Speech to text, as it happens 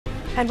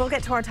And we'll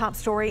get to our top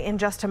story in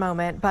just a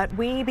moment, but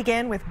we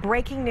begin with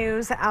breaking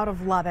news out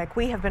of Lubbock.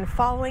 We have been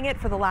following it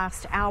for the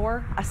last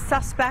hour. A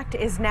suspect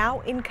is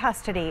now in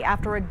custody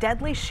after a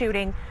deadly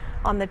shooting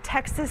on the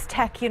Texas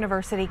Tech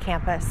University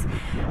campus.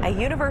 A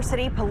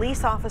university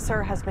police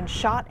officer has been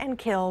shot and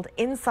killed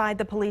inside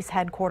the police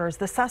headquarters.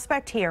 The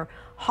suspect here,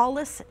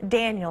 Hollis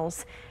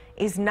Daniels,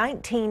 is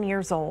 19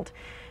 years old.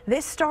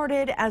 This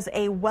started as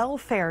a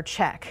welfare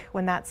check.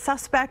 When that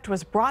suspect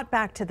was brought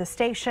back to the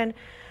station,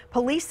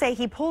 police say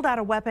he pulled out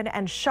a weapon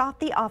and shot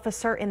the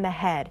officer in the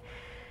head.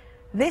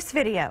 This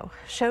video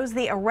shows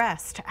the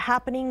arrest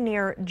happening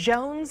near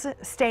Jones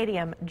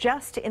Stadium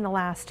just in the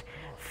last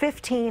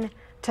 15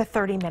 to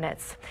 30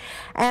 minutes.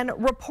 And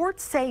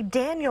reports say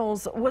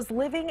Daniels was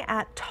living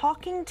at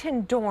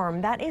Talkington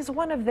Dorm. That is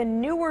one of the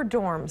newer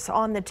dorms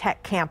on the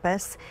Tech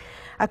campus.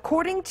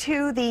 According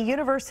to the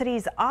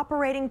university's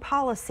operating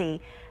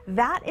policy,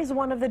 that is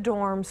one of the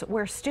dorms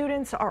where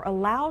students are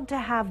allowed to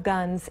have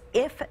guns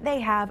if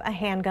they have a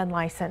handgun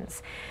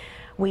license.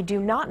 We do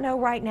not know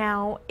right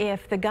now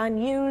if the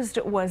gun used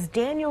was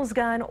Daniels'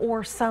 gun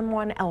or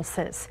someone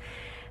else's.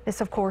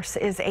 This, of course,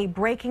 is a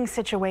breaking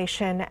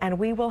situation, and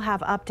we will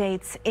have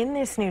updates in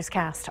this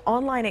newscast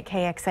online at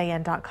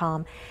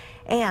KXAN.com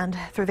and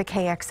through the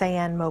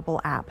KXAN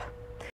mobile app.